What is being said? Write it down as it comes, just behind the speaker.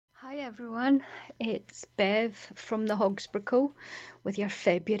everyone, it's Bev from the Hogsbrickle with your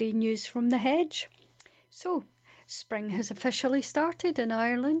February news from the hedge. So, spring has officially started in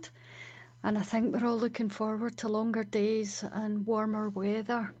Ireland, and I think we're all looking forward to longer days and warmer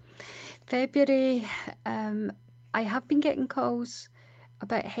weather. February, um, I have been getting calls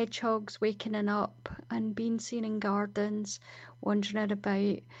about hedgehogs waking up and being seen in gardens, wandering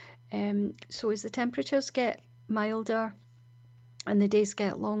about. So, as the temperatures get milder, and the days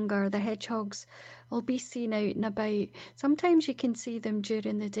get longer, the hedgehogs will be seen out and about. Sometimes you can see them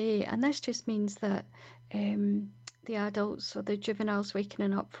during the day, and this just means that the adults or the juveniles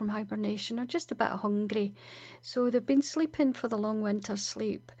waking up from hibernation are just a bit hungry. So they've been sleeping for the long winter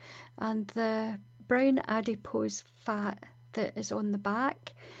sleep, and the brown adipose fat that is on the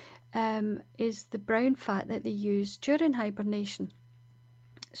back is the brown fat that they use during hibernation.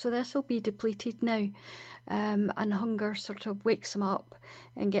 So this will be depleted now, and hunger sort of wakes them up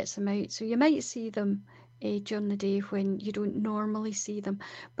and gets them out. So you might see them during the day when you don't normally see them.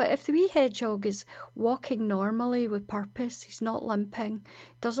 But if the wee hedgehog is walking normally with purpose, he's not limping,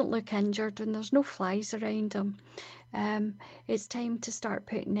 doesn't look injured, and there's no flies around him, it's time to start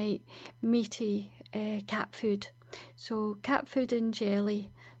putting out meaty cat food. So cat food and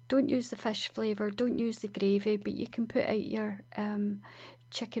jelly. Don't use the fish flavour, don't use the gravy, but you can put out your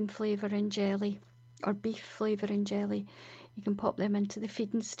chicken flavour and jelly or beef flavour and jelly. You can pop them into the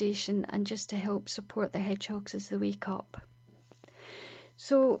feeding station and just to help support the hedgehogs as they wake up.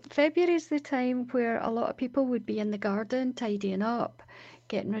 So February is the time where a lot of people would be in the garden tidying up,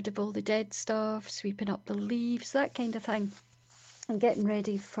 getting rid of all the dead stuff, sweeping up the leaves, that kind of thing, and getting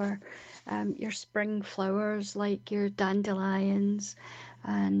ready for your spring flowers like your dandelions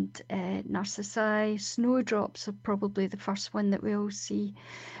and narcissi. Snowdrops are probably the first one that we'll see.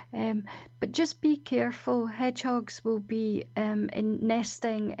 But just be careful. Hedgehogs will be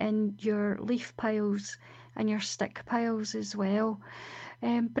nesting in your leaf piles and your stick piles as well.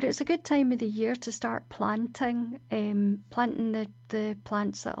 But it's a good time of the year to start planting the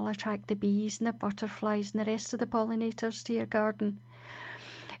plants that will attract the bees and the butterflies and the rest of the pollinators to your garden.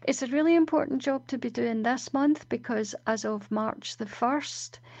 It's a really important job to be doing this month because as of March the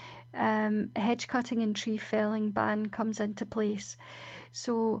 1st, hedge cutting and tree felling ban comes into place.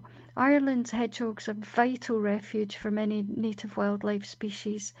 So Ireland's hedgehogs are vital refuge for many native wildlife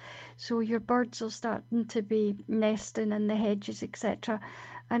species. So your birds are starting to be nesting in the hedges, etc.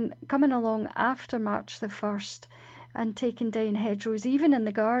 And coming along after March the 1st and taking down hedgerows, even in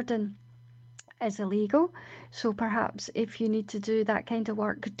the garden, is illegal. So perhaps if you need to do that kind of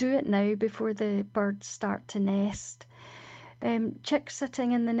work, do it now before the birds start to nest. Chicks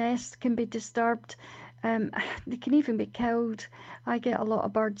sitting in the nest can be disturbed. They can even be killed. I get a lot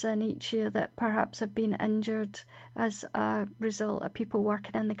of birds in each year that perhaps have been injured as a result of people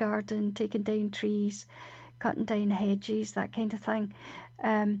working in the garden, taking down trees, cutting down hedges, that kind of thing.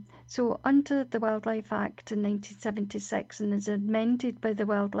 So under the Wildlife Act in 1976 and as amended by the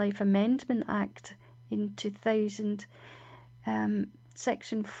Wildlife Amendment Act in 2000,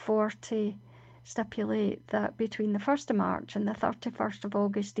 Section 40 stipulate that between the 1st of March and the 31st of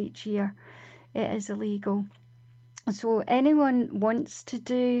August each year, it is illegal. So anyone wants to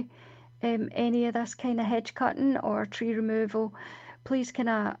do any of this kind of hedge cutting or tree removal, please can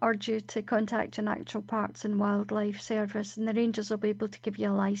I urge you to contact your Natural Parks and Wildlife Service, and the rangers will be able to give you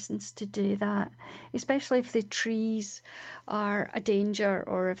a license to do that, especially if the trees are a danger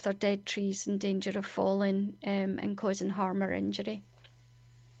or if they're dead trees in danger of falling and causing harm or injury.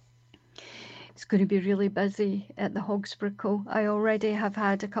 It's going to be really busy at the Hogsbrickle. I already have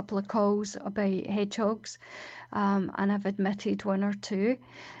had a couple of calls about hedgehogs, and I've admitted one or two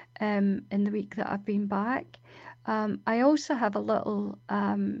in the week that I've been back. I also have a little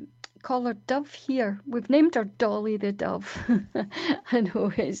collared dove here. We've named her Dolly the dove. I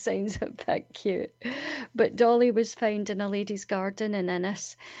know it sounds a bit cute, but Dolly was found in a lady's garden in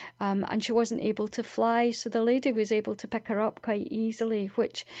Innis, and she wasn't able to fly, so the lady was able to pick her up quite easily,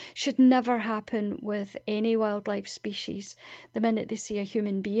 which should never happen with any wildlife species. The minute they see a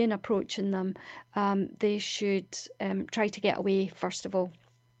human being approaching them, they should try to get away first of all.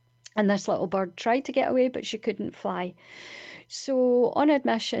 And this little bird tried to get away, but she couldn't fly. So on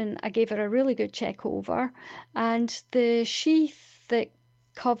admission, I gave her a really good check over, and the sheath that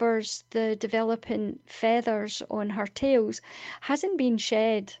covers the developing feathers on her tails hasn't been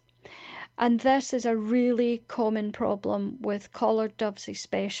shed. And this is a really common problem with collared doves,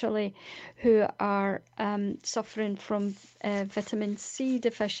 especially who are suffering from vitamin C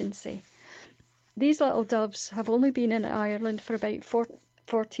deficiency. These little doves have only been in Ireland for about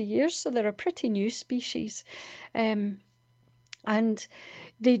 40 years, so they're a pretty new species. And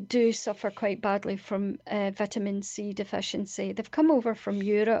they do suffer quite badly from vitamin C deficiency. They've come over from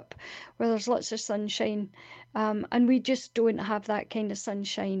Europe where there's lots of sunshine, and we just don't have that kind of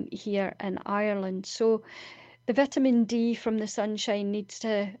sunshine here in Ireland. So the vitamin D from the sunshine needs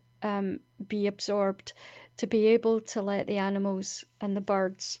to be absorbed to be able to let the animals and the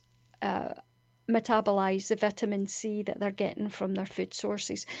birds metabolize the vitamin C that they're getting from their food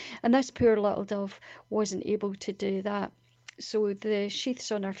sources. And this poor little dove wasn't able to do that. So the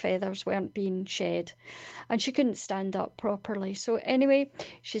sheaths on her feathers weren't being shed and she couldn't stand up properly. So anyway,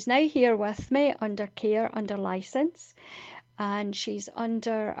 she's now here with me under care, under license, and she's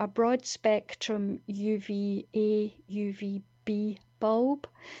under a broad spectrum UVA, UVB bulb,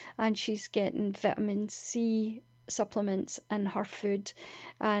 and she's getting vitamin C supplements in her food.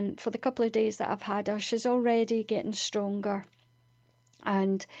 And for the couple of days that I've had her, she's already getting stronger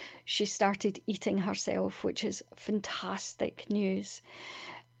and she started eating herself, which is fantastic news.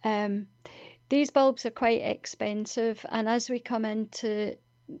 These bulbs are quite expensive, and as we come into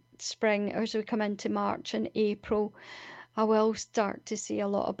spring, as we come into March and April, I will start to see a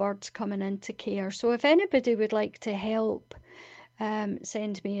lot of birds coming into care. So if anybody would like to help,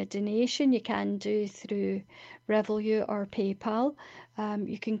 send me a donation, you can do through Revolut or PayPal.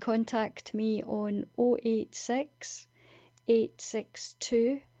 You can contact me on 086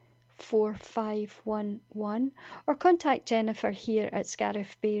 862 4511 or contact Jennifer here at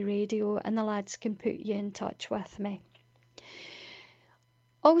Scariff Bay Radio and the lads can put you in touch with me.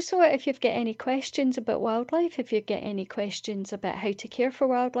 Also, if you've got any questions about wildlife, if you get any questions about how to care for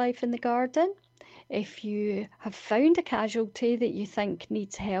wildlife in the garden, if you have found a casualty that you think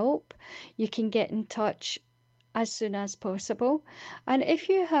needs help, you can get in touch as soon as possible. And if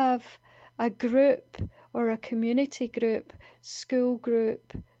you have a group or a community group, school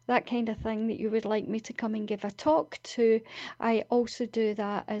group, that kind of thing that you would like me to come and give a talk to, I also do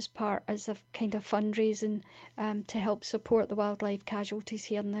that as a kind of fundraising to help support the wildlife casualties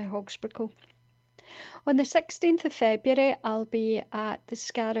here in the Hogsbrickle. On the 16th of February, I'll be at the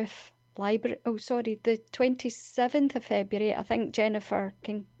Scariff Library. Oh, sorry, the 27th of February. I think Jennifer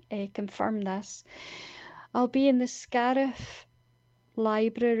can confirm this. I'll be in the Scariff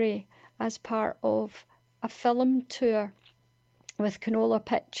Library as part of a film tour with Canola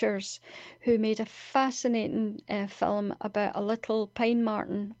Pictures, who made a fascinating film about a little pine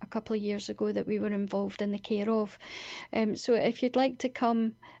marten a couple of years ago that we were involved in the care of. So if you'd like to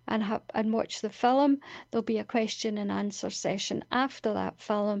come and watch the film, there'll be a question and answer session after that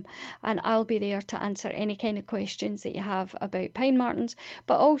film, and I'll be there to answer any kind of questions that you have about pine martens,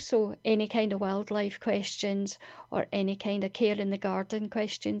 but also any kind of wildlife questions or any kind of care in the garden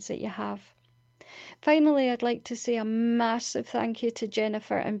questions that you have. Finally, I'd like to say a massive thank you to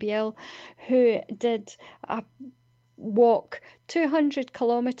Jennifer and Biel, who did a walk, 200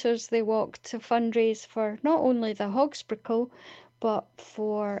 kilometres they walked to fundraise for not only the Hogsbrickle, but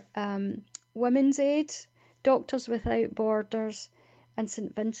for Women's Aid, Doctors Without Borders, and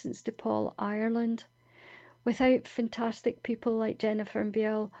St Vincent's de Paul, Ireland. Without fantastic people like Jennifer and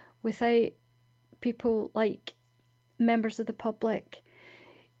Biel, without people like members of the public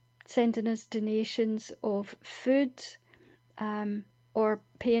sending us donations of food or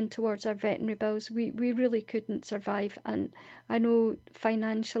paying towards our veterinary bills, we really couldn't survive. And I know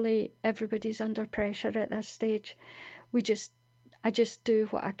financially everybody's under pressure at this stage. I just do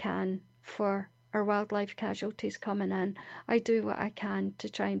what I can for our wildlife casualties coming in. I do what I can to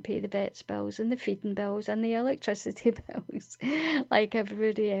try and pay the vet's bills and the feeding bills and the electricity bills like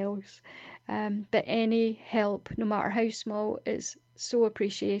everybody else. But any help, no matter how small, is so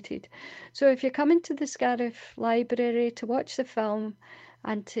appreciated. So if you're coming to the Scariff Library to watch the film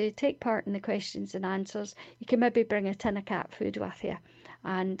and to take part in the questions and answers, you can maybe bring a tin of cat food with you.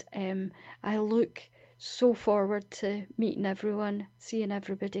 And I look so forward to meeting everyone, seeing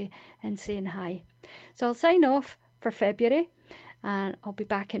everybody and saying hi. So I'll sign off for February and I'll be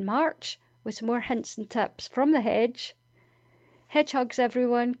back in March with some more hints and tips from the hedge. Hedge hugs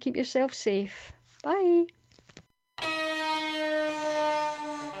everyone, keep yourself safe. Bye.